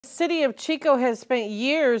The city of Chico has spent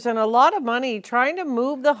years and a lot of money trying to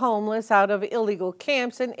move the homeless out of illegal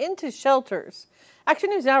camps and into shelters. Action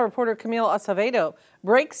News Now reporter Camille Acevedo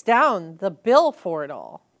breaks down the bill for it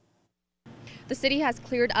all. The city has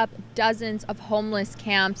cleared up dozens of homeless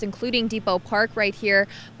camps, including Depot Park right here.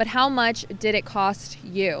 But how much did it cost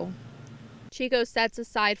you? Chico sets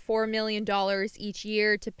aside $4 million each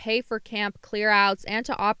year to pay for camp clearouts and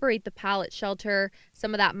to operate the pallet shelter.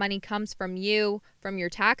 Some of that money comes from you, from your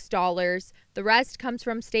tax dollars. The rest comes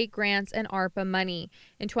from state grants and ARPA money.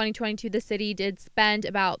 In 2022, the city did spend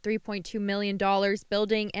about $3.2 million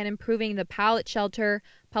building and improving the pallet shelter.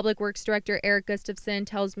 Public Works Director Eric Gustafson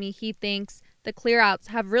tells me he thinks the clearouts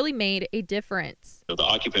have really made a difference. The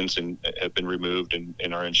occupants have been removed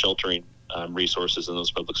and are in sheltering resources in those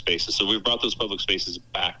public spaces. So we've brought those public spaces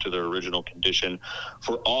back to their original condition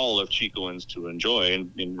for all of Chicoans to enjoy.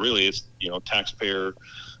 And really, it's taxpayer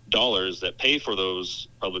dollars that pay for those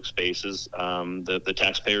public spaces. The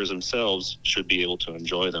taxpayers themselves should be able to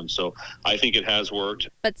enjoy them. So I think it has worked.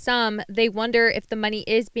 But they wonder if the money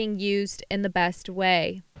is being used in the best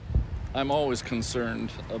way. I'm always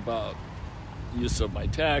concerned about use of my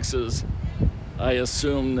taxes. I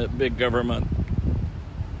assume that big government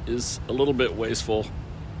is a little bit wasteful,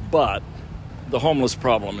 but the homeless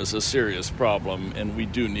problem is a serious problem, and we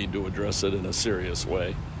do need to address it in a serious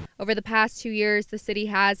way. Over the past 2 years, the city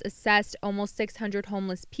has assessed almost 600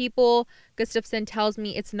 homeless people. Gustafson tells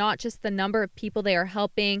me it's not just the number of people they are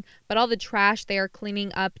helping, but all the trash they are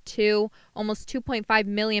cleaning up too. Almost 2.5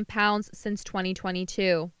 million pounds since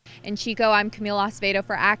 2022. In Chico, I'm Camille Acevedo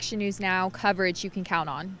for Action News Now, coverage you can count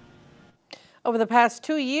on. Over the past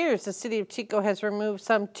 2 years, the city of Chico has removed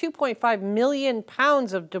some 2.5 million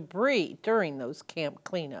pounds of debris during those camp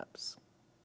cleanups.